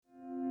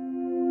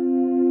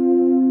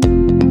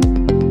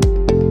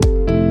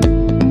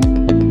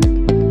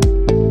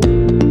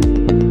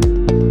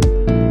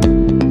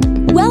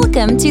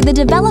to the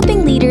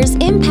Developing Leaders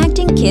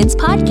Impacting Kids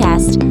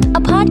podcast, a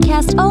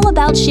podcast all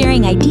about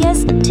sharing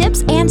ideas,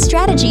 tips, and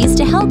strategies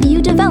to help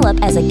you develop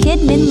as a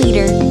kid min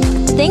leader.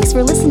 Thanks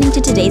for listening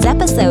to today's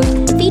episode,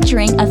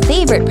 featuring a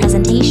favorite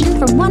presentation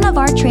from one of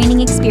our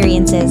training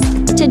experiences.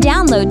 To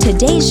download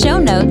today's show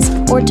notes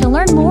or to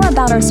learn more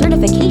about our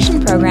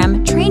certification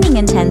program, training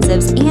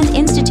intensives, and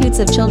Institutes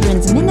of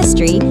Children's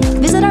Ministry,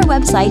 visit our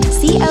website,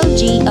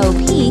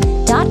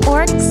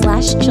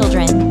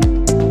 cogop.org/children.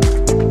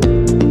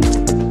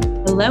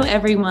 Hello,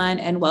 everyone,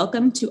 and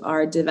welcome to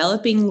our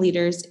Developing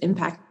Leaders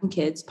Impacting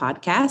Kids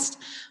podcast.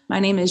 My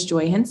name is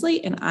Joy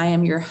Hensley, and I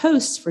am your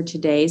host for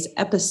today's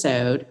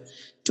episode.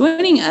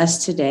 Joining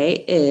us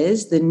today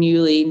is the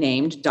newly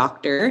named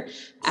Dr.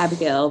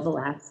 Abigail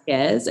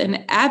Velasquez.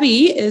 And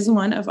Abby is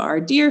one of our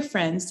dear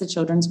friends to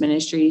Children's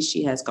Ministries.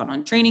 She has gone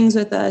on trainings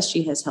with us.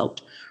 She has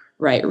helped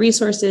write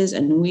resources,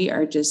 and we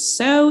are just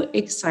so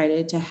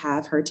excited to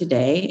have her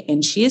today.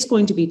 And she is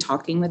going to be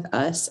talking with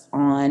us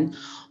on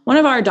one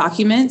of our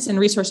documents and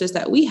resources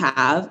that we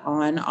have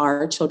on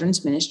our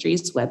Children's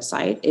Ministries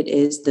website. It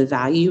is The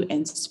Value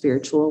and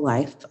Spiritual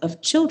Life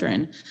of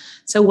Children.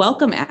 So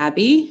welcome,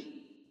 Abby.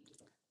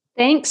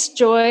 Thanks,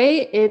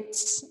 Joy.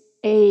 It's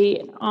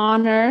an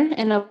honor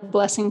and a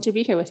blessing to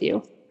be here with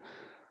you.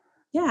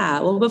 Yeah,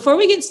 well, before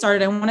we get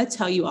started, I want to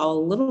tell you all a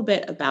little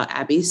bit about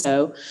Abby.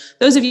 So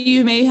those of you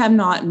who may have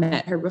not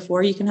met her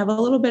before, you can have a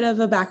little bit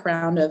of a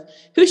background of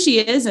who she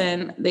is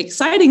and the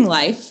exciting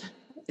life.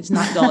 It's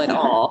not dull at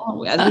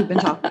all, as we've been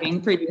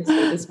talking previously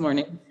this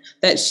morning,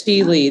 that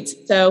she leads.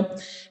 So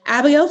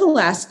Abigail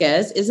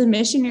Velasquez is a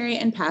missionary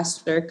and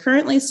pastor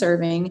currently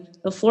serving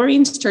the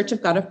Florene's Church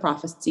of God of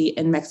Prophecy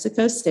in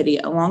Mexico City,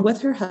 along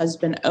with her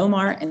husband,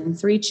 Omar, and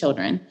 3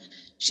 children.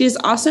 She is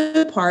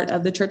also part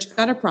of the Church of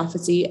God of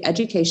Prophecy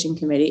Education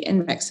Committee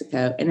in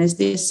Mexico and is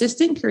the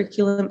assistant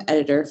curriculum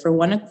editor for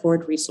One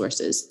Accord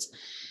Resources.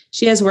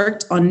 She has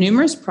worked on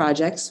numerous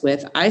projects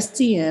with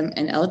ICM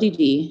and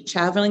LDD,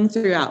 traveling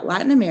throughout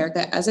Latin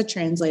America as a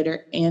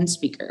translator and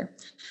speaker.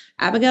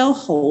 Abigail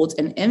holds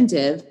an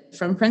MDiv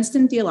from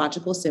Princeton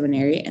Theological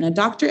Seminary and a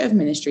Doctor of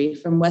Ministry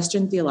from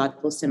Western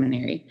Theological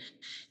Seminary.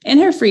 In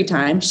her free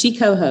time, she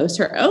co-hosts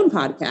her own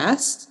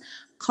podcast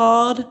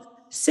called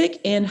Sick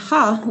and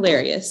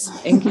Hilarious,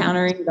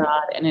 Encountering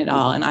God in It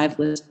All. And I've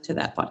listened to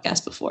that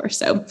podcast before.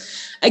 So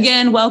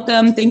again,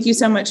 welcome. Thank you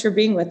so much for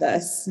being with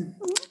us.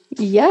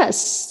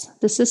 Yes,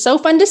 this is so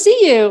fun to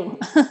see you.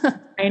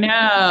 I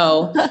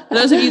know. For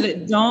those of you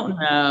that don't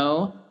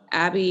know,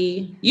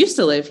 Abby used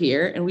to live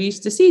here, and we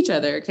used to see each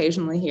other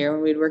occasionally here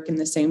when we'd work in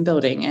the same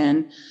building,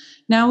 and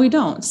now we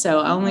don't.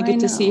 So I only get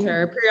to see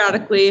her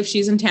periodically if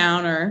she's in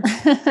town or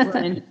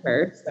run into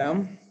her.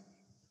 So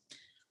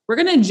we're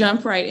going to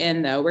jump right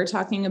in, though. We're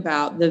talking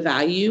about the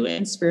value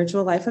and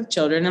spiritual life of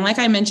children. And like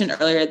I mentioned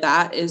earlier,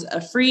 that is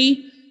a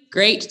free,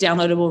 great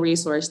downloadable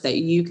resource that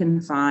you can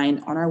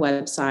find on our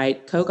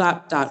website,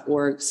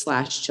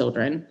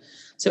 cogop.org/children.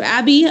 So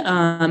Abby,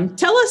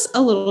 tell us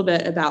a little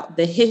bit about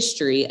the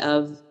history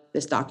of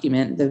this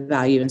document, The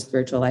Value and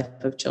Spiritual Life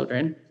of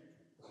Children.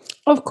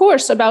 Of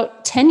course,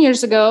 about 10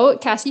 years ago,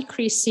 Cassie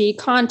Creasy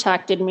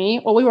contacted me.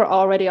 Well, we were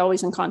already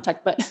always in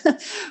contact, but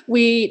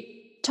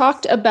we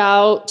talked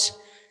about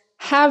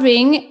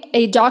having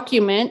a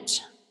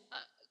document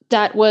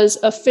that was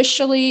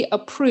officially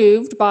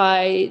approved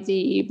by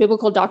the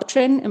Biblical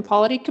Doctrine and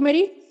Polity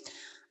Committee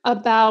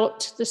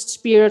about the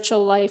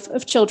spiritual life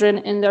of children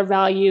and their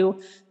value,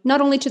 not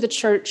only to the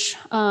church,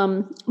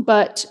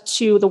 but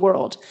to the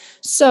world.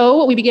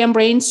 So we began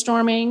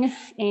brainstorming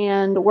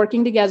and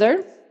working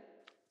together,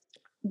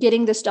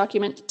 getting this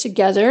document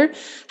together,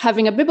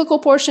 having a biblical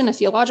portion, a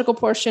theological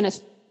portion, a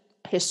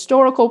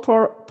historical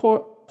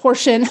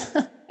portion,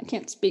 I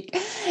can't speak,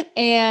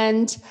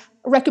 and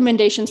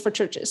recommendations for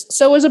churches.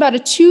 So it was about a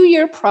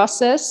 2-year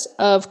process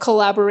of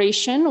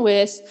collaboration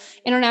with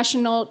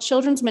International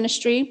Children's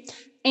Ministry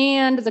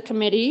and the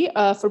Committee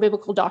for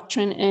Biblical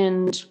Doctrine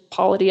and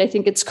Polity, I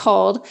think it's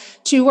called,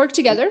 to work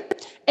together.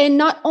 And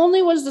not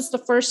only was this the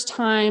first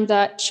time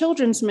that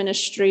Children's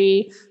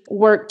Ministry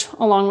worked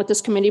along with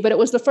this committee, but it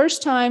was the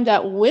first time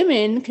that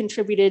women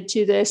contributed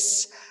to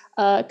this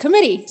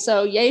committee.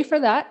 So yay for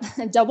that,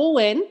 a double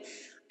win.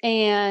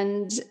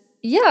 And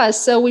yeah,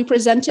 so we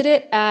presented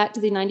it at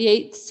the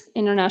 98th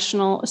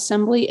International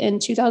Assembly in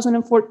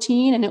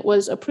 2014, and it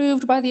was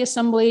approved by the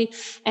Assembly.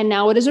 And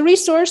now it is a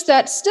resource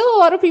that still a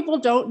lot of people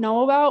don't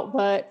know about,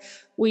 but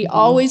we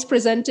always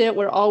present it.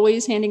 We're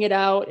always handing it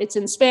out. It's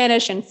in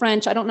Spanish and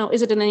French. I don't know.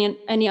 Is it in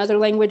any other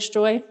language,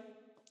 Joy?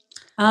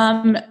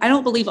 I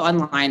don't believe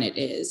online it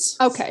is.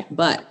 Okay.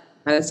 But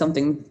that is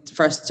something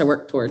for us to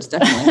work towards,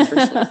 definitely. For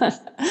sure.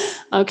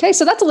 Okay,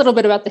 so that's a little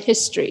bit about the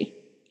history.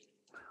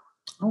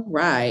 All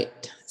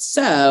right.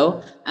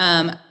 So,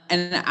 and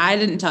I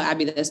didn't tell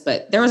Abby this,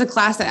 but there was a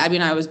class that Abby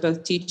and I was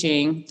both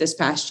teaching this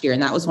past year,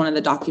 and that was one of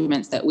the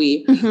documents that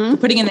we were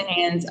putting in the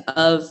hands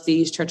of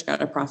these Church of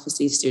God of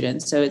Prophecy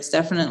students. So it's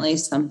definitely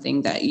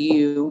something that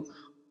you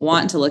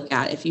want to look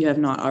at if you have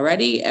not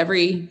already.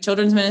 Every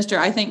children's minister,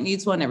 I think,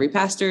 needs one. Every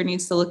pastor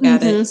needs to look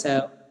at it.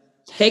 So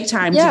take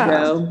time to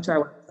go to our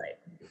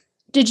website.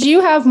 Did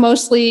you have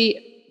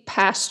mostly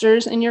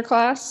pastors in your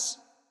class?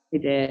 I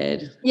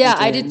did. Yeah,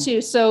 I did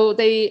too. So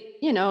they,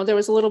 there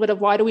was a little bit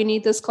of why do we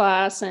need this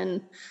class?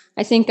 And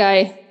I think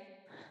I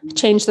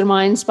changed their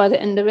minds by the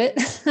end of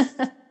it.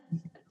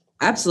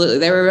 Absolutely.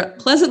 They were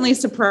pleasantly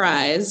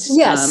surprised.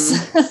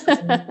 Yes.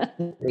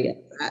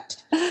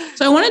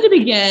 So I wanted to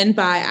begin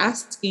by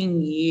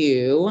asking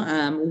you,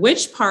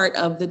 which part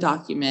of the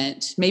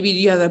document, maybe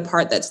you have a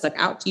part that stuck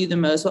out to you the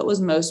most? What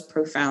was most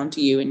profound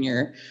to you in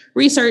your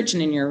research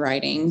and in your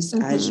writings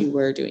as you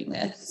were doing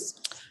this?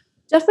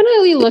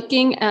 Definitely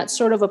looking at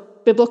sort of a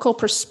biblical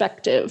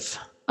perspective.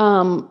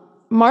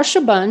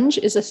 Marcia Bunge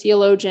is a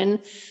theologian,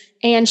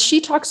 and she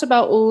talks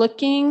about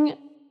looking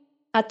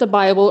at the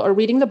Bible or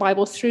reading the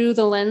Bible through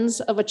the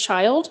lens of a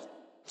child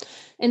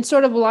and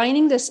sort of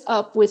lining this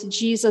up with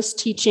Jesus'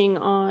 teaching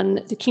on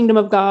the kingdom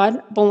of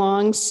God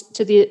belongs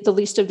to the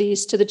least of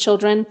these, to the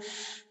children,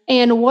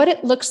 and what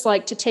it looks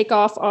like to take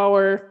off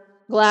our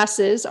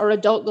glasses, our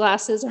adult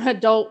glasses, our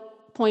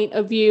adult point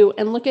of view,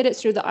 and look at it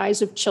through the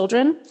eyes of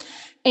children.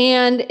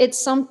 And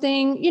it's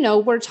something,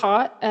 we're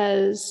taught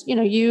as,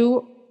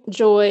 you,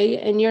 Joy,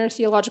 and your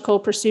theological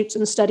pursuits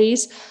and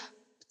studies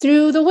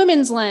through the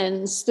women's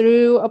lens,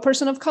 through a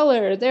person of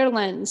color, their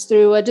lens,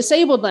 through a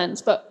disabled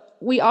lens, but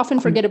we often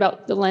forget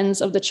about the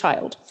lens of the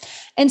child.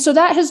 And so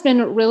that has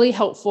been really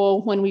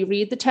helpful when we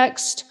read the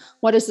text.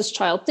 What is this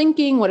child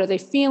thinking? What are they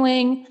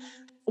feeling?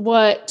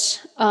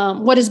 What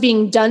is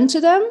being done to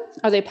them?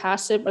 Are they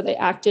passive? Are they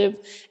active?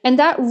 And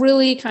that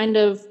really kind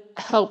of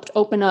helped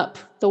open up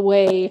the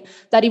way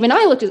that even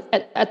I looked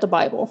at the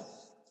Bible.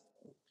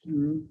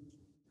 Mm-hmm.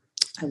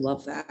 I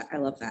love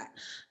that.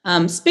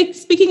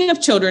 Speaking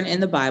of children in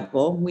the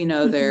Bible, we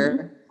know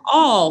they're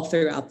all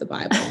throughout the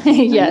Bible.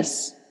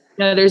 Yes.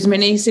 There's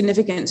many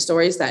significant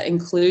stories that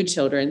include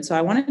children. So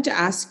I wanted to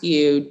ask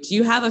you, do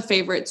you have a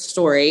favorite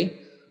story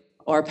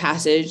or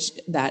passage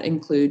that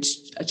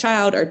includes a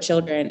child or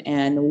children,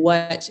 and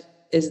what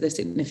is the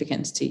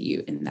significance to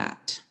you in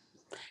that?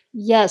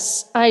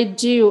 Yes, I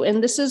do.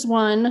 And this is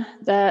one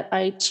that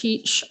I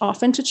teach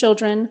often to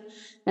children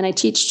and I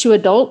teach to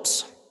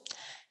adults.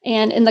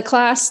 And in the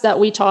class that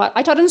I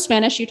taught it in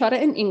Spanish, you taught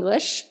it in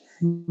English.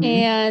 Mm-hmm.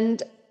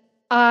 And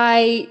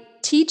I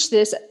teach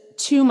this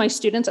to my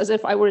students as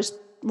if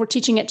we're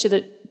teaching it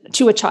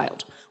to a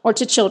child or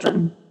to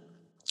children,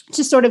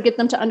 to sort of get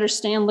them to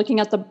understand looking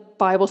at the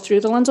Bible through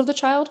the lens of the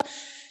child.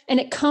 And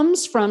it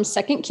comes from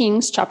 2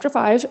 Kings chapter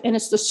 5, and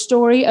it's the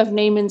story of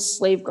Naaman's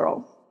slave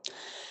girl.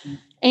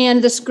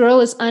 And this girl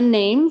is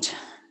unnamed,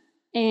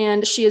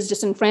 and she is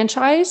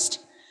disenfranchised.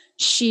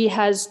 She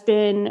has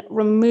been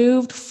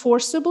removed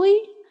forcibly,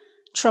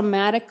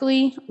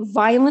 traumatically,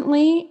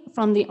 violently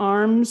from the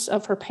arms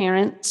of her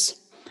parents.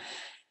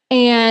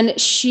 And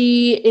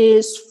she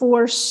is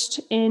forced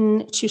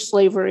into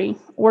slavery,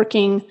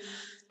 working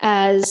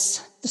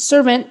as the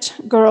servant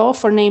girl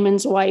for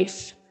Naaman's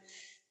wife.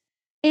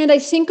 And I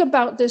think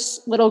about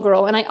this little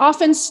girl, and I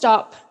often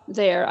stop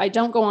there. I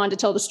don't go on to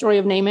tell the story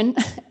of Naaman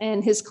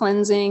and his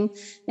cleansing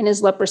and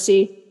his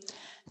leprosy,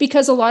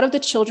 because a lot of the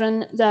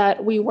children that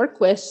I work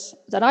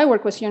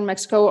with here in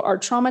Mexico are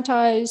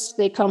traumatized.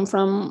 They come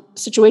from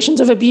situations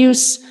of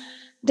abuse.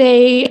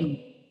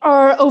 They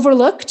are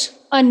overlooked,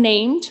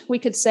 unnamed, we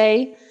could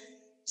say,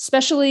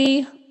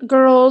 especially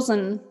girls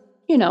and,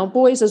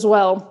 boys as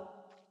well.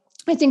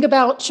 I think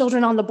about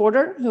children on the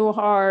border who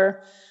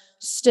are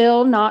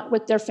still not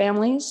with their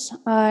families.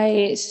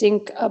 I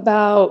think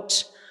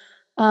about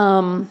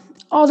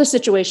all the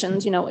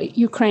situations,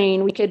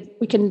 Ukraine, we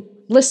can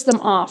list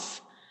them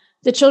off.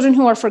 The children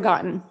who are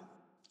forgotten.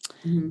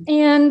 Mm-hmm.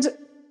 And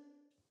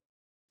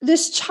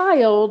this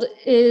child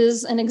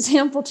is an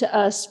example to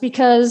us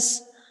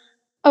because,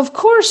 of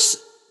course,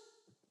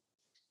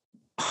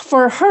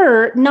 for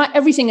her, not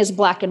everything is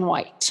black and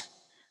white.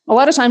 A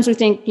lot of times we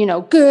think,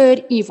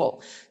 good,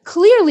 evil.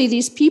 Clearly,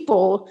 these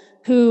people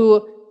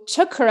who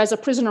took her as a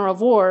prisoner of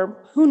war,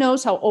 who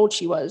knows how old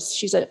she was?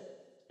 She's a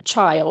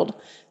child.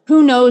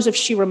 Who knows if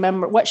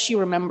what she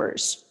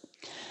remembers?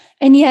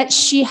 And yet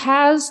she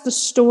has the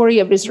story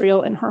of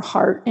Israel in her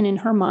heart and in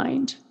her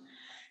mind.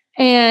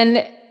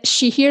 And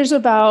she hears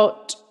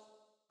about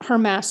her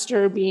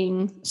master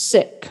being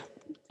sick.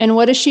 And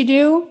what does she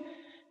do?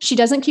 She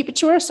doesn't keep it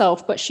to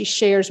herself, but she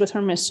shares with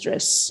her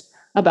mistress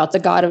about the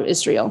God of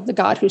Israel, the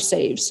God who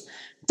saves.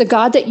 The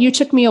God that you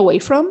took me away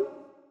from,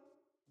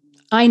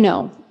 I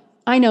know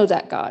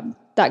that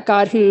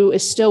God who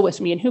is still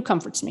with me and who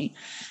comforts me.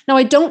 Now,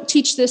 I don't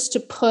teach this to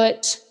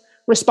put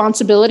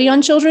responsibility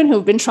on children who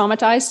have been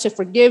traumatized to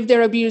forgive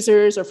their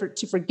abusers or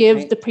to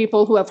forgive the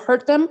people who have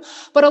hurt them.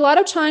 But a lot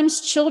of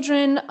times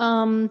children,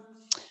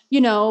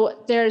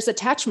 there's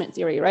attachment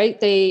theory, right?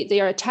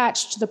 They are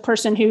attached to the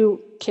person who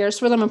cares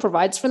for them and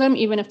provides for them,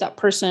 even if that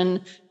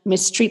person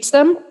mistreats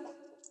them.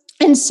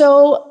 And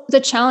so the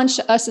challenge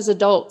to us as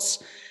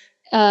adults,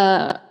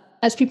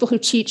 as people who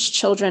teach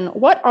children,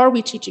 what are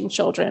we teaching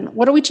children?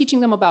 What are we teaching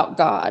them about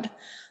God?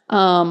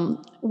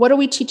 What are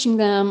we teaching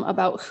them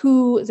about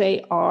who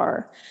they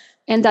are?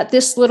 And that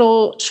this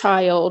little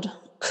child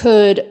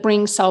could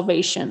bring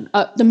salvation,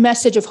 the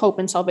message of hope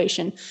and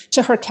salvation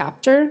to her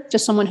captor, to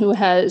someone who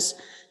has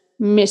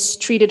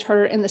mistreated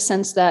her in the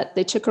sense that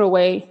they took her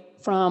away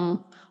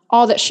from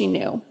all that she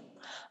knew.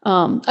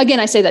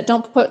 Again, I say that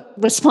don't put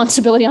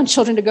responsibility on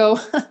children to go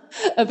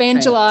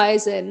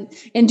evangelize and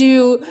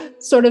do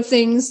sort of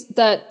things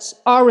that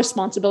are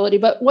responsibility,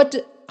 but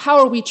how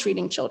are we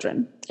treating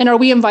children? And are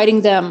we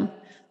inviting them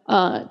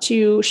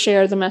to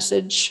share the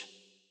message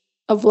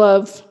of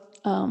love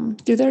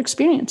through their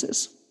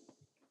experiences?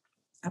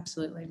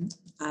 Absolutely.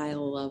 I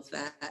love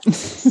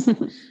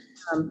that.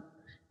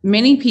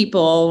 Many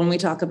people, when we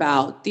talk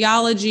about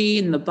theology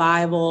and the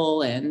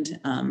Bible, and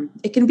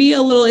it can be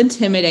a little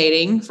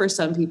intimidating for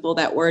some people.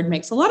 That word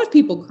makes a lot of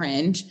people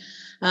cringe.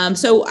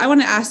 So I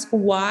want to ask,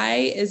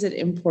 why is it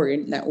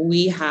important that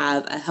we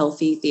have a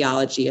healthy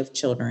theology of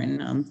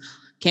children?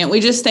 Can't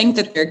we just think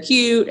that they're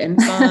cute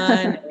and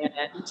fun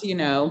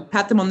and,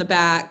 pat them on the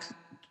back?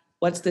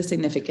 What's the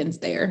significance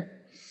there?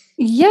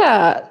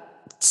 Yeah.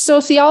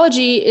 So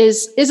theology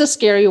is a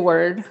scary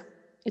word.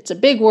 It's a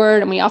big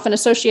word, and we often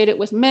associate it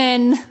with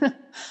men,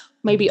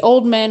 maybe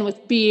old men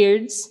with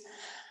beards.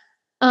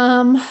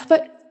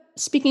 But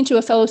speaking to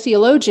a fellow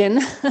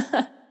theologian,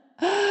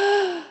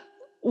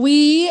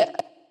 we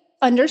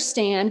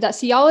understand that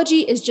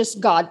theology is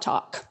just God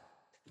talk,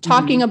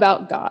 talking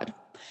about God.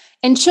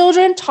 And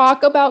children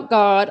talk about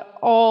God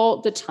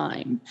all the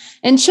time.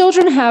 And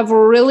children have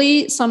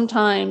really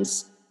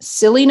sometimes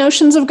silly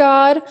notions of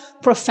God,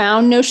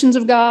 profound notions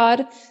of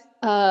God,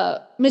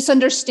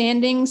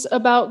 misunderstandings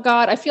about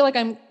God. I feel like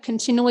I'm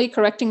continually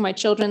correcting my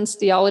children's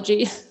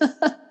theology,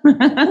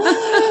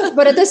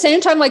 but at the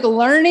same time, like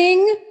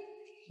learning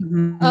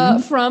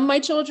from my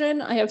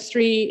children. I have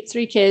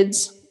three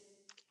kids.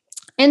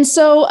 And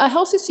so a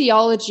healthy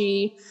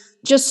theology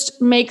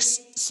just makes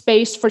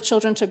space for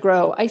children to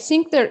grow. I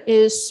think there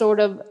is sort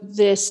of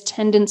this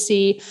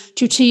tendency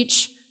to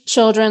teach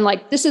children,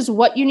 like, this is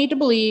what you need to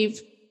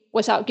believe,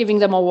 without giving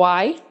them a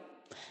why.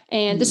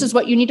 And this is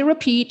what you need to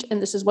repeat,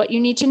 and this is what you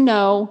need to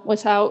know,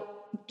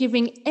 without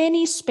giving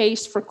any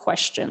space for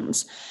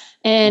questions.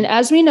 And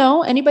as we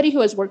know, anybody who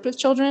has worked with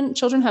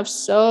children have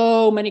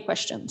so many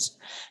questions,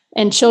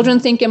 and children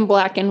think in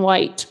black and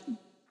white.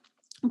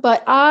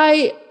 But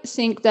I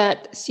think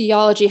that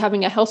theology,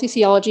 having a healthy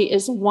theology,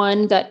 is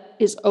one that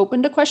is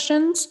open to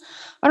questions.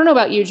 I don't know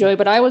about you, Joey,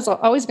 but I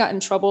always got in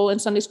trouble in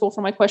Sunday school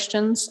for my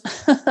questions.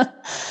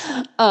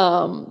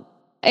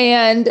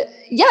 And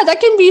yeah, that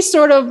can be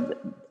sort of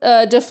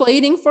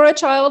deflating for a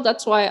child.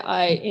 That's why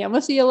I am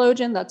a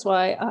theologian. That's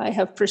why I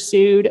have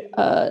pursued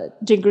a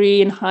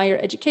degree in higher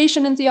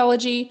education in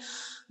theology,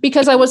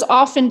 because I was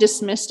often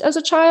dismissed as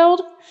a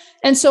child.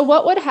 And so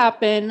what would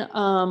happen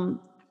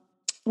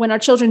when our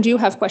children do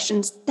have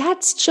questions?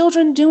 That's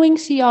children doing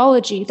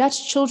theology.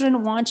 That's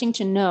children wanting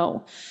to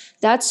know.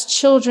 That's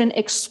children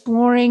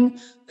exploring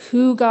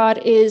who God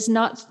is,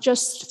 not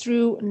just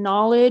through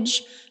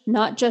knowledge,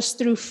 not just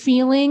through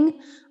feeling,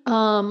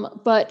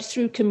 but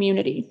through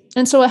community.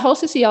 And so a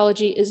healthy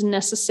theology is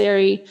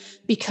necessary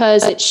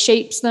because it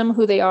shapes them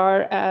who they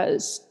are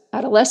as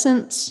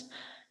adolescents,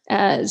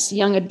 as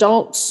young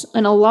adults.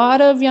 And a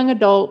lot of young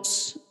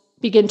adults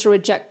begin to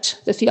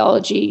reject the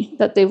theology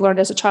that they've learned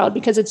as a child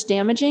because it's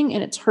damaging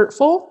and it's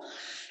hurtful.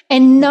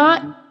 And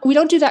we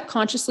don't do that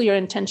consciously or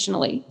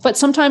intentionally, but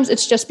sometimes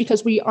it's just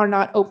because we are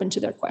not open to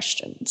their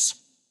questions.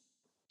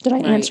 Did I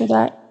answer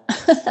that?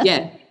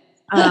 Yeah.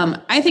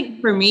 I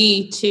think for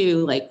me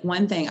too, like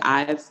one thing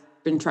I've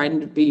been trying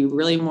to be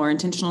really more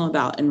intentional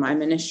about in my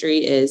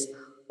ministry is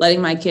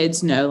letting my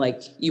kids know,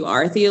 like, you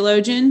are a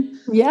theologian.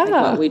 Yeah. Like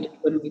what we do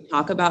when we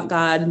talk about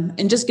God,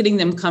 and just getting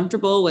them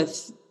comfortable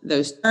with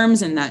those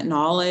terms and that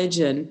knowledge.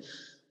 And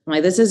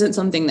like, this isn't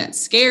something that's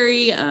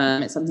scary.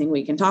 It's something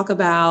we can talk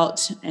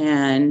about.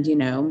 And,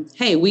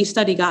 hey, we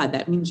study God.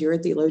 That means you're a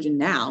theologian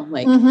now.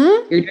 Like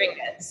you're doing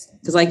this.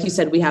 Because like you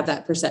said, we have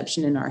that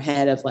perception in our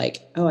head of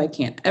like, oh, I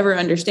can't ever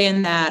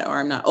understand that, or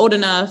I'm not old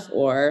enough,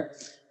 or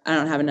I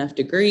don't have enough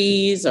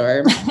degrees,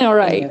 or all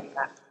right.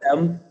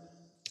 So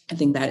I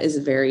think that is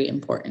very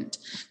important.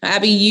 Now,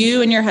 Abby,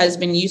 you and your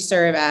husband, you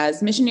serve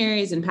as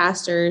missionaries and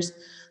pastors.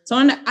 So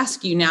I want to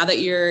ask you, now that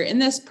you're in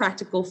this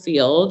practical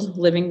field,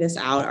 living this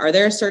out, are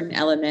there certain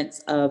elements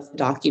of the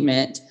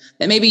document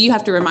that maybe you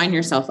have to remind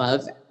yourself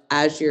of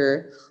as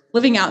you're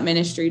living out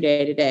ministry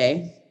day to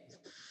day?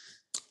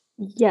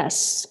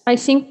 Yes, I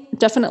think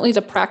definitely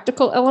the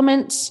practical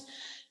elements,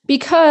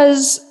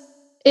 because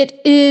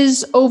it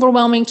is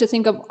overwhelming to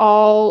think of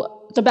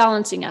all the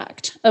balancing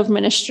act of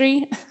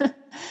ministry.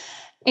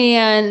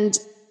 And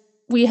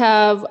we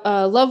have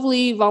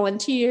lovely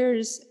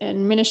volunteers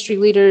and ministry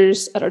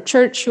leaders at our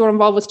church who are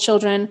involved with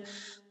children,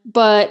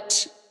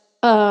 but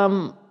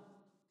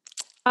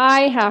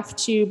I have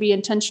to be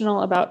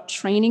intentional about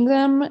training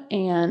them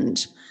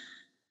and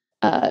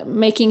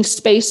making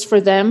space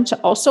for them to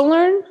also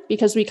learn,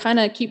 because we kind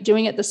of keep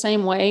doing it the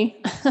same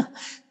way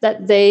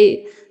that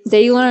they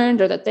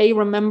learned or that they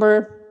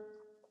remember.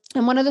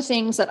 And one of the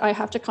things that I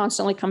have to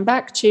constantly come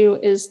back to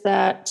is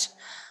that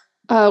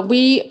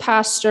We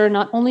pastor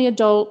not only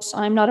adults.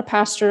 I'm not a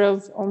pastor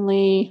of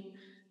only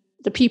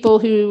the people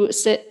who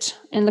sit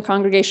in the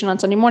congregation on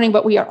Sunday morning,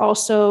 but we are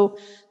also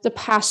the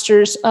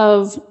pastors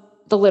of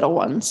the little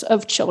ones,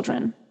 of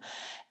children.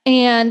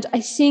 And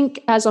I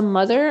think as a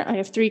mother, I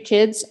have 3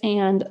 kids,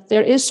 and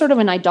there is sort of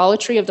an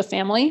idolatry of the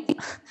family,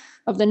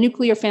 of the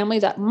nuclear family,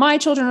 that my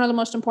children are the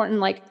most important.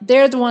 Like,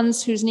 they're the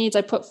ones whose needs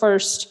I put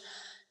first.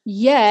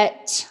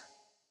 Yet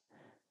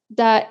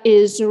that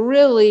is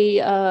really,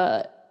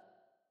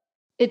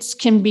 it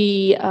can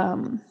be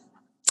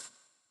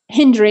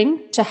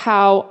hindering to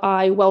how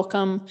I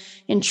welcome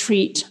and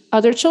treat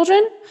other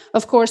children.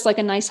 Of course, like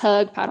a nice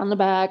hug, pat on the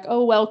back,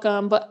 oh,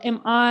 welcome. But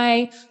am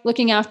I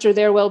looking after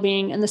their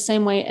well-being in the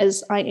same way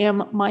as I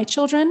am my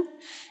children?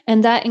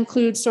 And that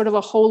includes sort of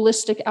a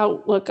holistic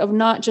outlook of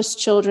not just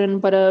children,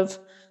 but of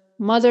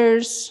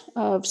mothers,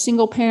 of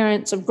single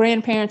parents, of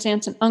grandparents,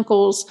 aunts and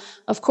uncles.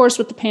 Of course,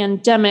 with the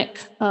pandemic,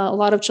 a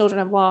lot of children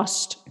have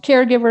lost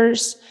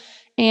caregivers.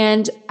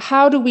 And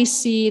how do we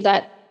see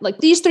that, like,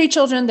 these 3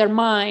 children, they're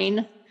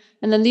mine.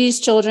 And then these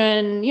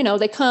children,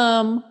 they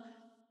come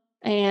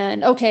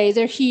and, okay,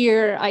 they're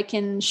here. I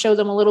can show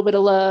them a little bit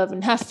of love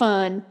and have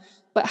fun.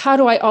 But how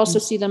do I also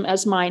see them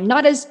as mine?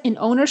 Not as in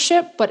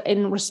ownership, but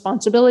in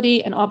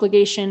responsibility and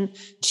obligation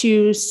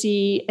to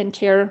see and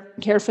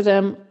care for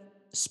them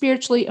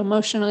spiritually,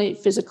 emotionally,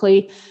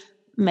 physically,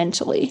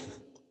 mentally.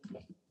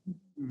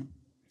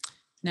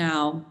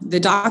 Now, the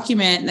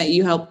document that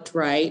you helped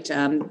write,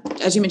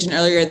 as you mentioned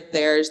earlier,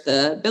 there's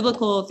the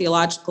biblical,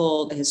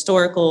 theological, the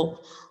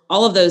historical,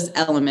 all of those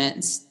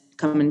elements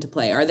come into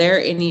play. Are there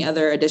any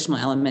other additional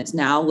elements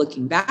now,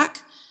 looking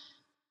back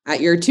at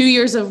your 2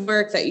 years of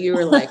work, that you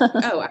were like,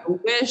 oh, I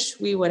wish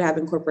we would have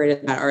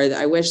incorporated that, or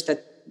I wish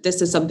that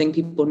this is something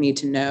people need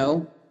to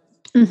know?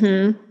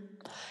 Mm-hmm.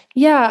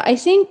 Yeah, I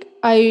think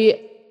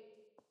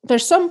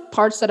there's some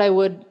parts that I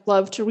would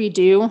love to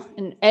redo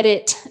and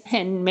edit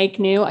and make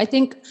new. I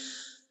think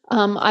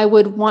I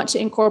would want to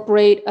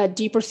incorporate a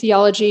deeper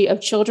theology of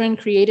children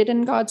created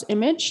in God's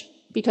image,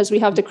 because we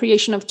have the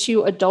creation of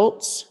 2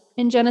 adults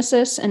in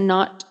Genesis, and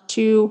not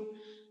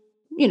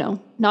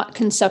not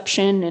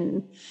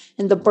conception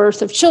and the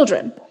birth of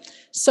children.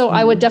 So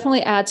I would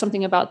definitely add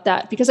something about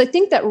that, because I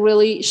think that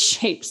really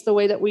shapes the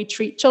way that we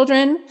treat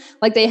children.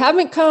 Like, they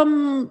haven't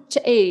come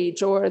to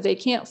age, or they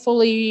can't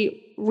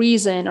fully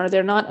reason, or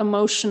they're not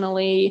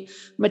emotionally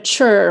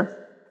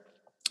mature,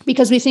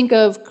 because we think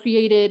of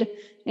created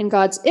in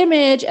God's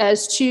image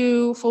as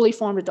 2 fully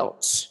formed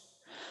adults.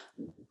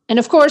 And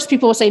of course,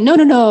 people will say, no,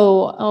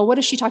 what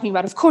is she talking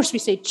about? Of course, we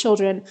say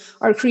children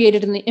are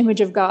created in the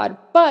image of God,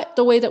 but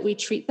the way that we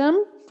treat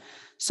them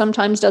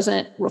sometimes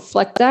doesn't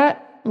reflect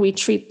that. We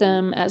treat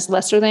them as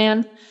lesser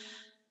than.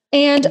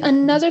 And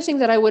another thing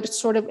that I would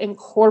sort of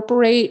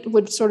incorporate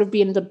would sort of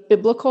be in the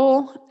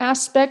biblical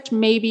aspect,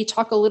 maybe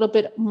talk a little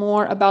bit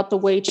more about the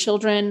way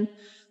children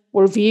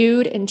were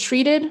viewed and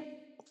treated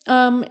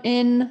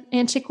in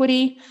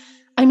antiquity.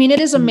 I mean, it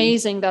is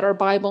amazing that our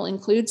Bible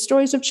includes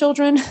stories of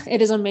children.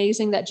 It is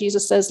amazing that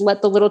Jesus says,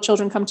 let the little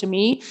children come to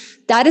me.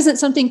 That isn't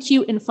something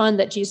cute and fun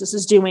that Jesus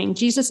is doing.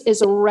 Jesus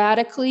is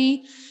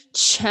radically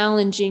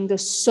challenging the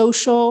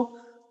social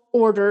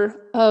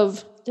order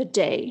of the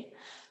day.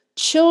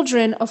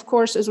 Children, of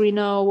course, as we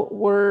know,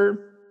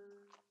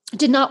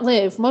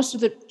 most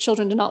of the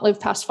children did not live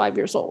past 5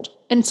 years old.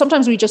 And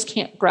sometimes we just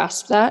can't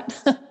grasp that.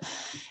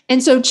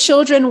 And so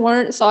children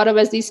weren't thought of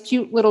as these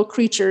cute little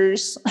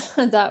creatures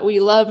that we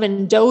love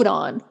and dote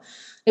on.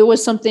 It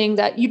was something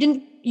that you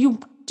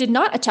did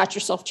not attach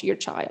yourself to your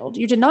child.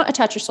 You did not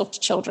attach yourself to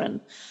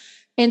children.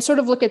 And sort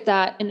of look at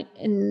that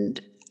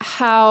and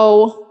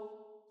how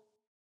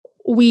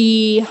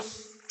we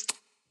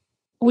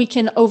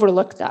can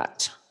overlook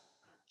that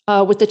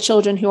with the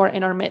children who are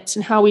in our midst,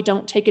 and how we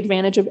don't take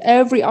advantage of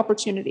every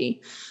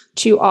opportunity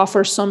to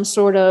offer some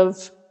sort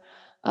of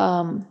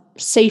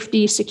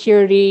safety,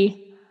 security,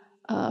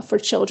 for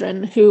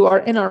children who are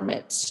in our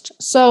midst.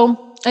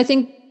 So I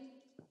think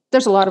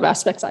there's a lot of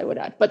aspects I would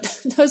add, but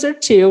those are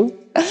 2.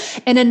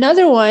 And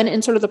another one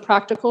in sort of the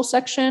practical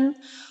section,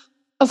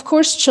 of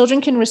course, children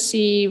can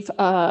be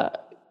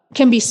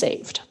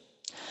saved.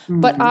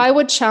 But I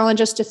would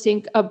challenge us to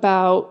think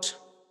about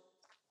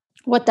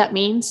what that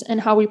means and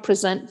how we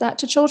present that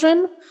to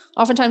children.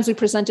 Oftentimes we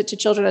present it to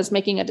children as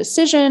making a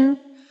decision.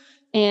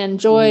 And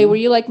Joy, were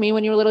you like me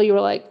when you were little? You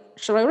were like,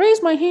 should I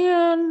raise my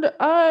hand?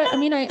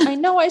 I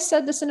know I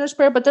said the sinner's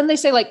prayer, but then they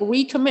say like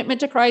recommitment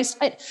to Christ.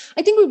 I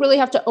think we really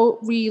have to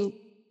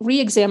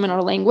re-examine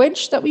our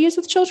language that we use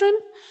with children.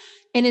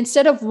 And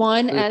instead of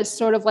one as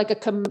sort of like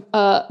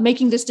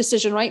making this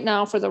decision right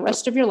now for the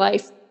rest of your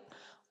life,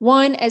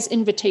 one as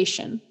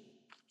invitation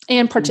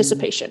and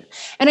participation.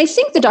 And I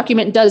think the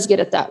document does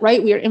get at that,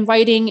 right? We are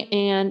inviting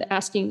and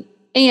asking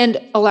and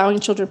allowing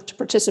children to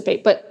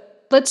participate.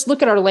 But let's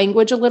look at our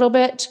language a little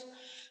bit.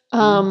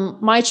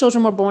 My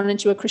children were born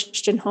into a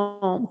Christian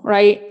home,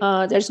 right?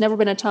 There's never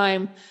been a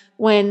time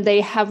when they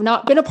have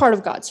not been a part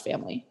of God's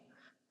family.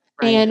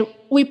 Right. And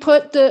we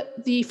put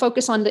the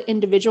focus on the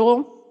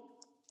individual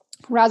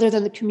rather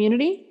than the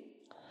community.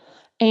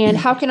 And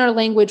how can our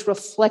language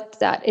reflect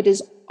that? It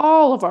is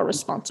all of our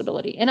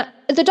responsibility. And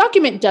the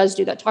document does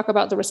do that, talk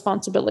about the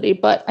responsibility,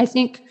 but I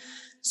think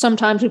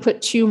sometimes we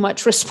put too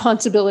much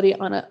responsibility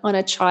on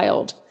a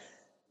child.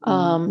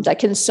 That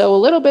can sow a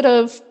little bit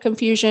of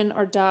confusion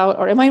or doubt,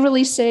 or am I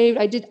really saved?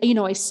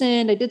 I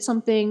sinned, I did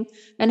something,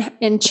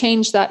 and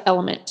change that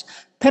element.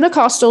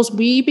 Pentecostals,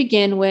 we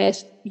begin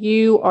with,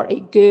 you are a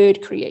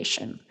good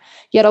creation.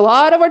 Yet a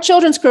lot of our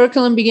children's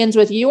curriculum begins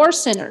with, you are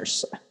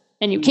sinners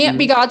and you can't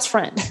be God's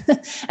friend.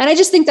 And I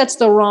just think that's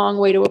the wrong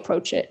way to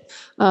approach it.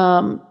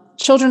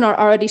 Children are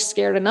already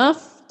scared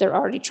enough. They're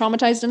already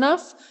traumatized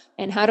enough.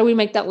 And how do we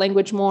make that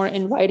language more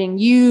inviting?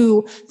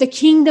 The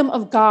kingdom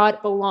of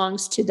God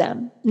belongs to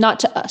them, not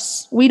to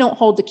us. We don't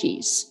hold the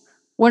keys.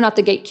 We're not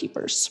the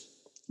gatekeepers.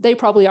 They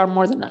probably are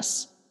more than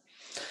us.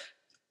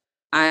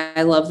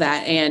 I love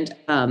that. And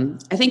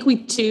I think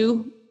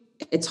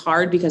it's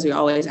hard because we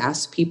always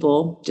ask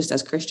people, just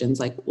as Christians,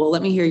 like, well,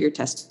 let me hear your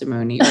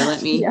testimony, or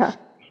let me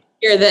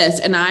hear this.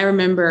 And I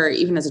remember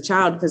even as a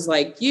child, because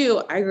like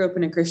you, I grew up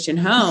in a Christian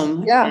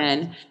home. Yeah.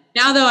 And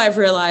now though I've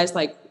realized,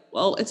 like,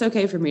 well, it's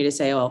okay for me to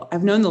say, well,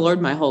 I've known the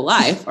Lord my whole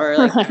life, or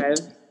like,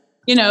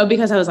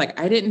 because I was like,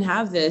 I didn't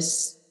have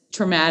this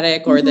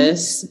traumatic or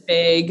this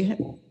big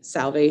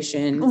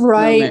salvation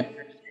moment.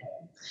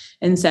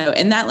 And so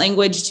in that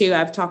language too,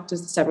 I've talked to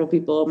several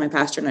people, my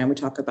pastor and I, we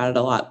talk about it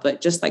a lot, but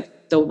just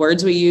like the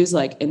words we use,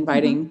 like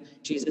inviting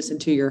Jesus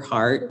into your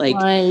heart, like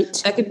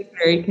that could be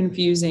very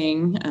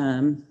confusing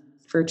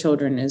for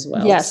children as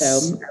well. Yes.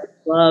 So I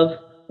love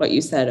what you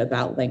said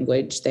about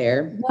language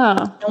there. Yeah.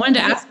 I wanted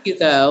to ask you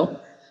though,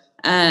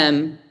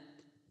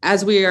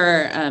 as we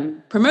are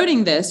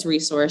promoting this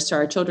resource to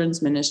our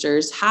children's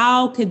ministers,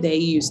 how could they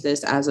use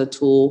this as a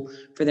tool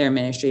for their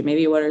ministry?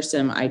 Maybe what are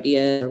some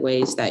ideas or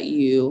ways that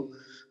you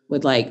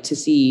would like to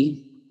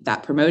see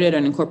that promoted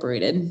and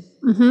incorporated?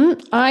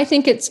 I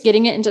think it's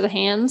getting it into the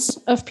hands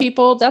of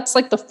people. That's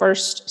like the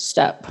first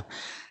step.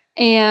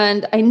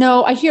 And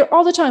I hear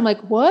all the time, like,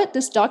 what?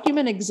 This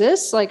document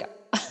exists? Like,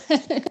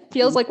 it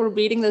feels like we're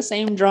beating the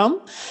same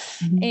drum.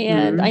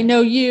 And I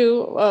know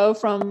you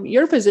from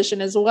your position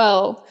as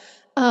well.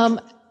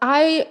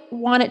 I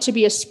want it to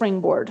be a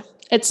springboard.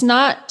 It's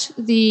not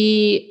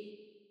the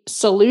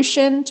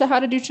solution to how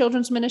to do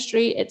children's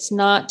ministry. It's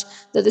not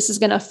that this is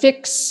going to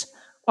fix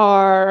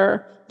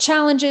our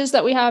challenges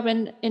that we have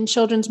in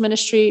children's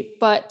ministry,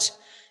 but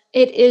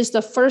it is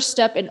the first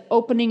step in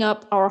opening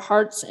up our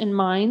hearts and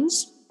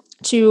minds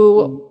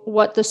to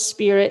what the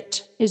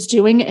Spirit is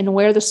doing and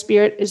where the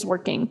Spirit is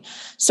working.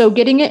 So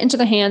getting it into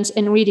the hands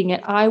and reading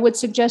it, I would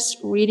suggest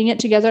reading it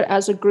together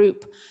as a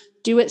group.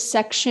 Do it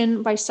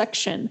section by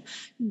section.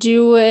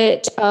 Do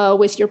it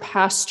with your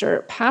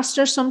pastor.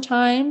 Pastors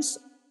sometimes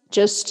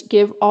just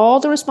give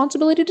all the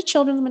responsibility to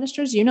children's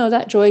ministers. You know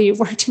that, Joy. You've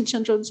worked in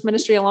children's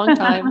ministry a long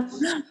time.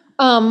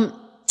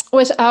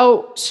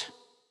 Without,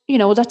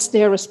 that's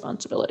their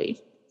responsibility.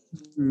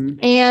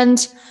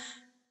 And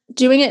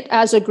doing it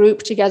as a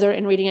group together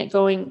and reading it,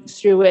 going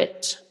through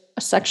it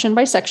section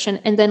by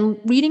section, and then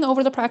reading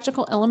over the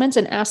practical elements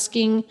and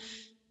asking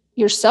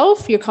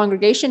yourself, your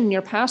congregation, and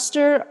your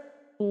pastor,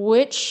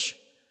 which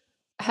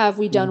have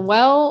we done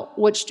well?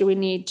 Which do we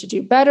need to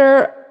do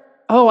better?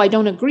 Oh, I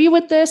don't agree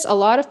with this. A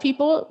lot of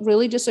people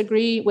really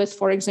disagree with,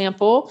 for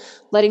example,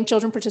 letting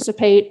children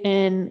participate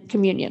in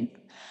communion.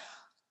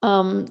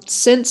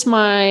 Since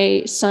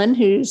my son,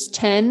 who's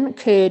 10,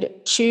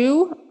 could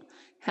chew,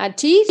 had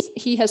teeth,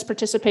 he has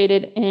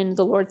participated in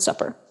the Lord's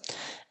Supper.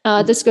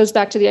 This goes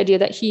back to the idea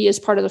that he is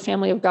part of the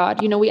family of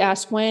God. We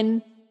ask,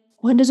 when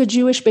does a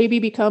Jewish baby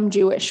become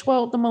Jewish?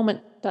 Well, the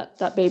moment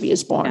that baby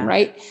is born,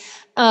 right?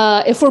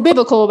 If we're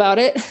biblical about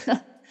it.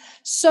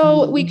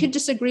 So we could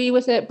disagree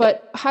with it,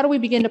 but how do we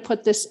begin to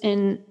put this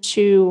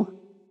into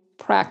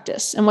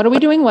practice? And what are we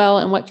doing well?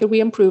 And what could we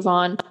improve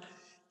on?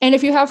 And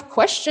if you have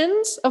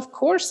questions, of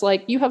course,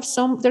 like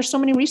there's so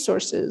many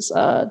resources,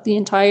 the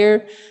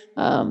entire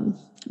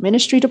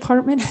ministry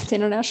department at the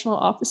international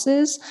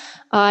offices.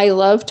 I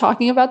love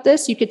talking about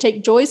this. You could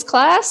take Joy's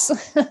class.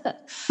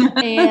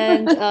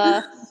 And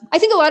I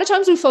think a lot of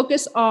times we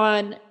focus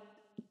on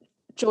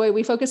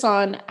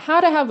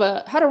how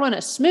to run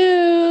a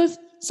smooth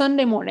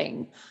Sunday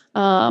morning.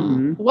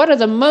 What are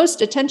the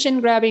most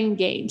attention-grabbing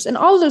games? And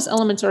all of those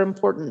elements are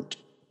important.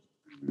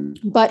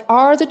 But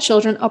are the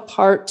children a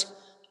part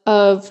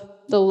of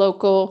the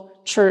local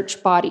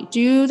church body?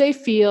 Do they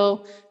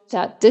feel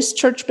that this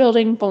church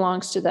building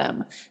belongs to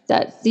them?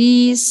 That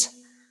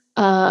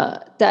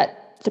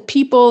that the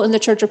people in the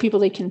church are people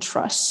they can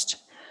trust?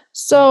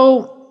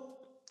 So,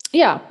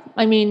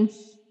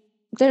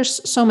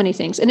 there's so many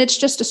things, and it's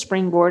just a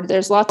springboard.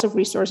 There's lots of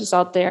resources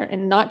out there,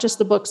 and not just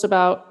the books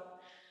about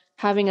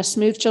having a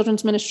smooth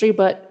children's ministry,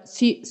 but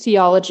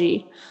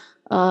theology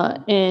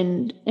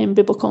and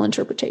biblical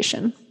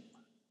interpretation.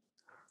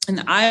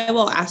 And I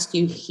will ask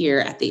you here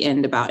at the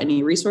end about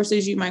any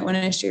resources you might want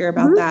to share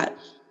about that.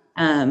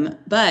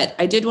 But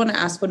I did want to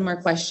ask one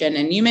more question.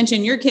 And you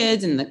mentioned your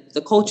kids and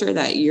the culture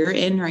that you're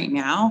in right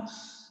now.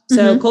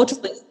 So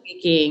culturally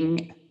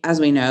speaking, as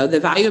we know, the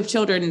value of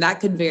children, that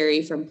could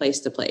vary from place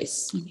to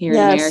place. Here in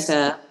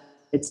America,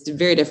 it's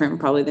very different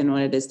probably than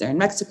what it is there in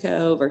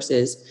Mexico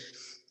versus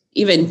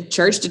even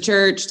church to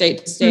church,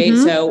 state to state.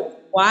 So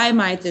why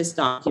might this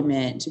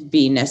document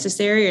be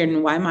necessary,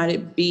 and why might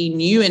it be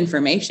new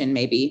information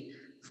maybe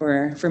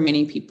for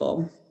many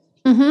people?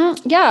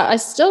 Yeah, I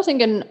still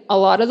think in a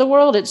lot of the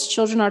world, it's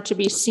children are to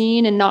be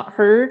seen and not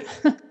heard.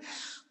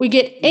 We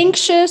get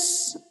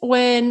anxious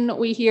when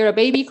we hear a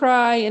baby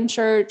cry in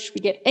church.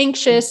 We get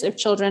anxious if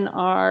children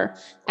are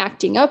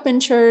acting up in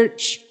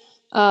church.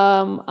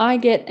 I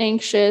get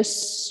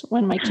anxious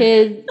when my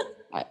kid,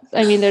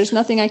 I mean, there's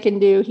nothing I can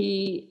do.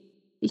 He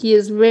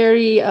is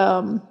very,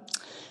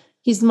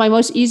 he's my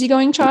most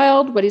easygoing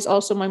child, but he's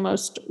also my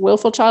most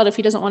willful child. If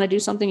he doesn't want to do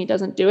something, he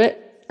doesn't do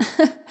it.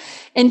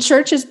 And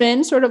church has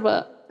been sort of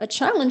a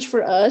challenge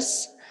for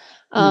us,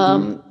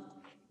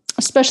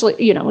 especially,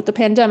 with the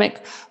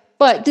pandemic.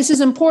 But this is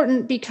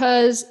important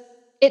because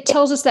it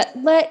tells us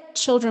that let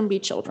children be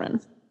children.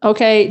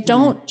 Okay.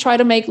 Don't try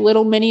to make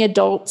little mini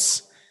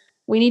adults.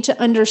 We need to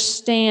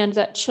understand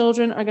that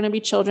children are going to be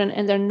children,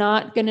 and they're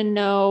not going to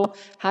know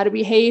how to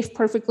behave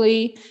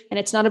perfectly. And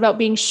it's not about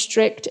being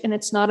strict, and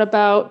it's not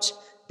about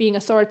being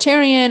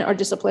authoritarian or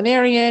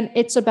disciplinarian.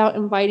 It's about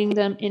inviting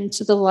them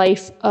into the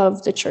life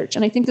of the church.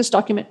 And I think this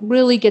document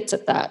really gets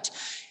at that.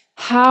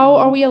 How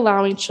are we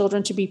allowing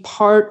children to be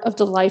part of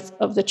the life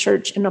of the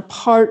church and a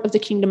part of the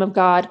kingdom of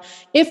God?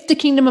 If the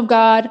kingdom of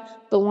God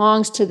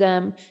belongs to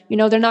them, we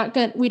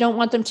don't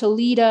want them to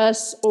lead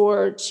us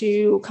or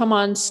to come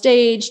on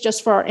stage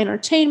just for our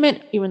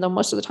entertainment, even though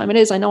most of the time it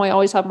is. I know I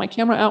always have my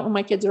camera out when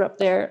my kids are up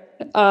there.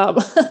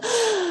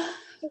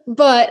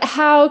 But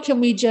how can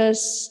we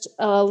just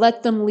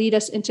let them lead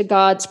us into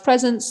God's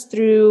presence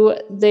through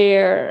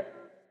their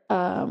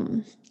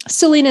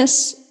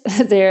silliness,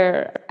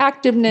 their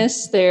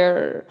activeness,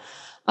 their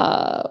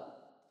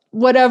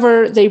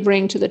whatever they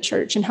bring to the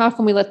church? And how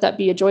can we let that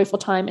be a joyful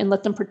time and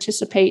let them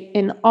participate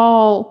in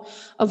all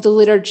of the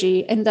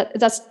liturgy? And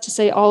that's to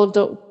say all of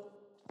the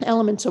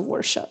elements of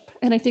worship.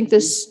 And I think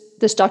this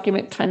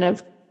document kind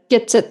of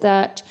gets at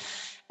that.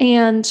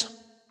 And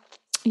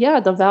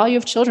the value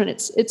of children,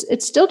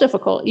 it's still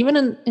difficult.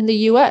 Even in the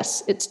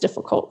US, it's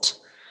difficult.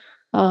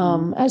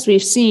 As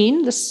we've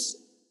seen this,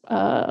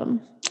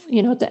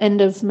 at the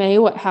end of May,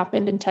 what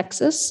happened in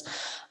Texas,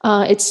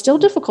 it's still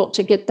difficult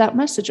to get that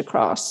message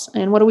across.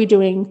 And what are we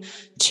doing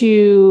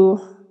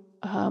to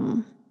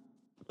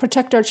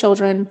protect our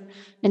children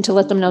and to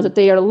let them know that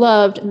they are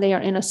loved and they are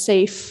in a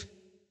safe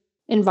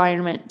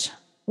environment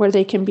where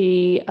they can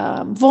be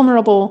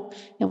vulnerable,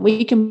 and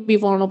we can be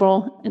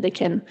vulnerable, and they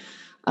can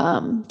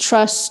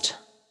trust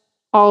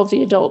all of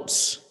the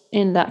adults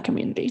in that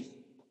community.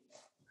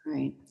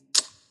 Right.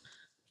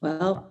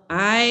 Well,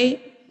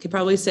 I could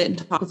probably sit and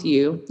talk with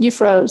you. You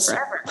froze.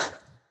 Forever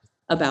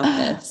about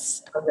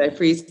this. Okay,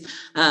 freeze.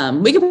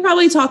 We could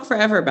probably talk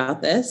forever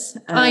about this.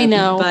 I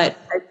know. But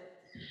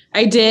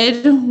I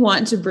did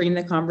want to bring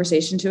the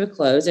conversation to a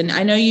close. And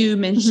I know you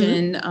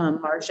mentioned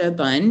Marsha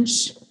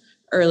Bunge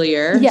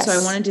earlier. Yes. So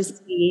I wanted to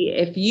see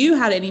if you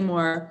had any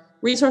more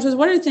resources.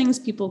 What are things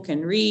people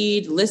can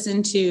read,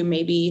 listen to,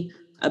 maybe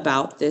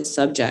about this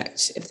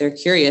subject if they're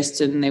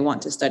curious and they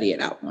want to study it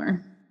out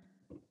more?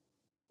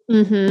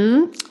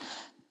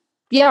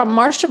 Yeah,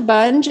 Marsha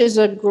Bunge is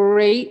a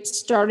great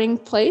starting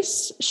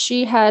place.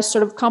 She has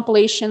sort of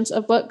compilations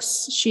of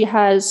books. She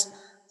has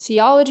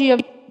Theology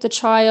of the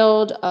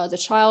Child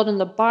in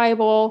the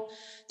Bible.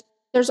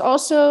 There's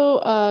also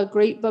a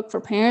great book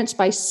for parents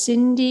by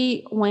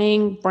Cindy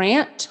Wang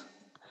Brandt.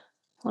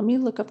 Let me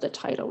look up the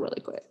title really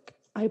quick.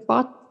 I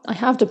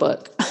have the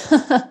book.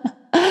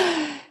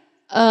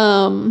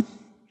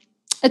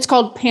 It's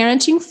called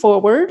Parenting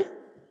Forward.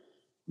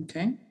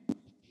 Okay.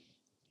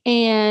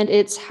 And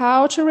it's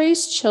how to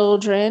raise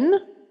children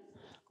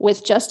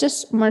with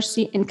justice,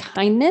 mercy, and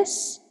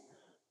kindness.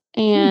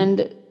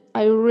 And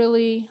I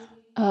really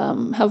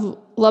have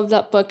loved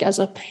that book as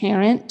a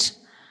parent.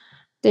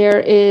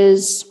 There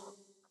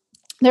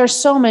are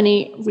so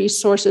many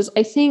resources.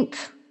 I think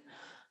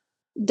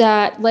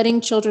that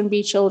letting children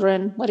be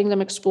children, letting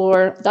them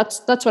explore,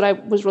 that's what I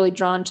was really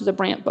drawn to the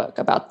Brandt book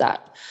about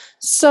that.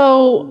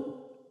 So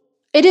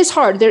it is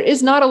hard. There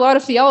is not a lot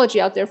of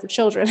theology out there for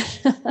children.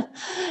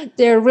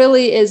 There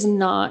really is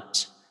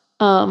not.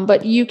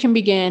 But you can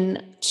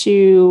begin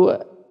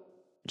to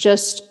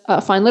just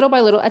find little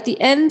by little. At the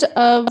end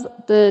of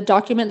the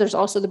document, there's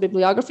also the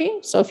bibliography.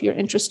 So if you're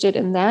interested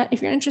in that, if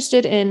you're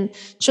interested in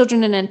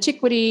children in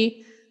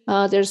antiquity,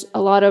 there's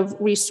a lot of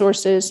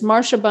resources.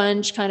 Marsha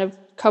Bunge kind of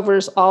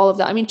covers all of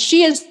that. I mean,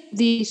 she is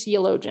the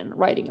theologian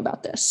writing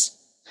about this.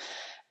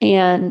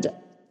 And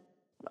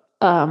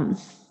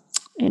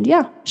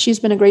yeah, she's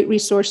been a great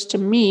resource to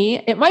me.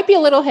 It might be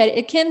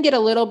it can get a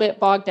little bit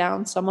bogged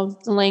down, some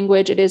of the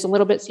language. It is a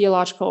little bit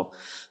theological,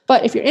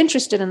 but if you're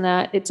interested in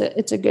that, it's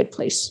a good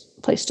place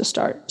to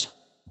start.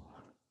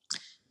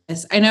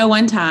 I know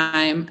one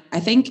time, I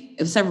think it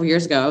was several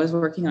years ago, I was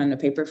working on a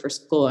paper for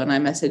school and I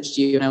messaged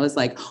you and I was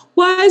like,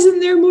 why isn't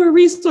there more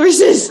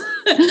resources?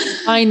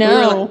 I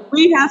know.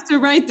 We have to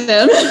write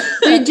them.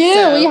 We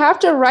do. We have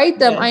to write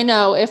them. Yeah. I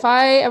know. If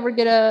I ever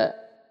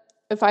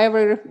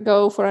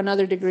go for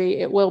another degree,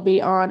 it will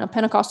be on a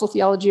Pentecostal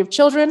theology of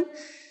children.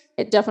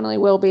 It definitely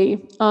will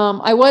be.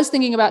 I was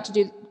thinking about to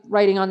do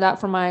writing on that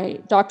for my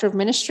Doctor of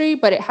Ministry,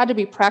 but it had to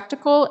be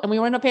practical and we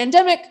were in a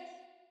pandemic.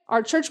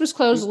 Our church was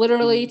closed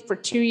literally for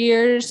 2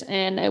 years,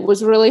 and it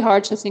was really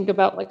hard to think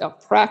about like a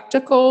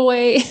practical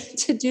way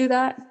to do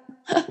that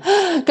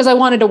because I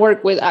wanted to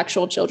work with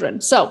actual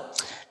children. So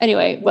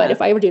anyway, but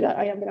if I ever do that,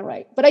 I am going to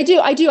write. But I do.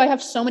 I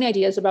have so many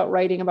ideas about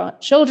writing about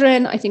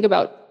children. I think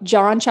about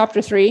John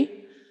chapter 3,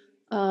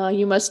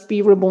 you must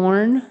be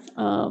reborn.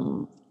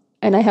 And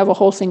I have a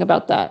whole thing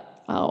about that.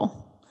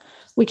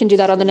 We can do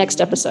that on the next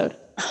episode.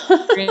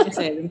 We're going to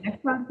say the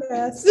next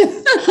podcast.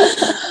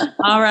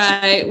 All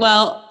right.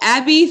 Well,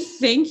 Abby,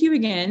 thank you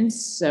again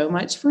so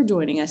much for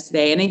joining us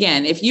today. And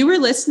again, if you were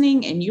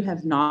listening and you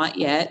have not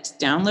yet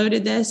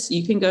downloaded this,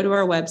 you can go to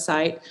our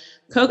website,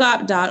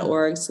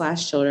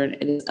 kogop.org/children.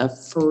 It is a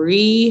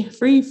free,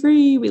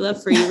 we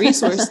love free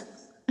resource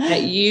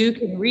that you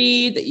can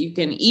read, that you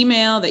can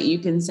email, that you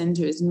can send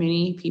to as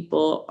many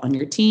people on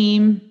your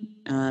team,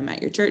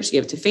 at your church,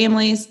 give to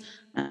families.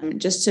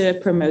 Just to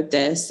promote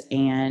this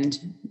and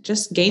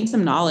just gain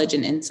some knowledge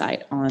and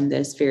insight on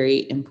this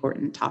very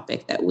important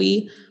topic that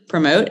we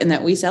promote and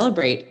that we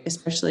celebrate,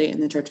 especially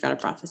in the Church God of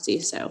Prophecy.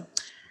 So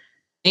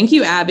thank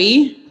you,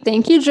 Abby.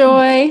 Thank you,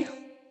 Joy.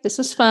 This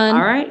was fun.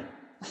 All right.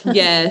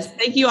 Yes.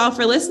 Thank you all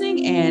for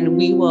listening, and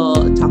we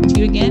will talk to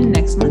you again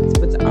next month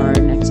with our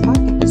next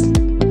podcast.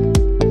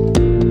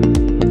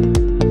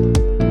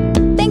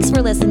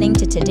 For listening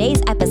to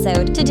today's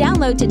episode. To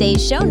download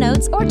today's show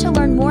notes or to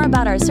learn more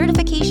about our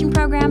certification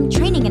program,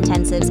 training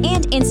intensives,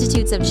 and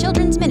Institutes of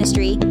Children's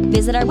Ministry,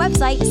 visit our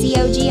website,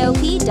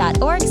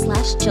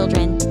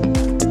 cogop.org/children.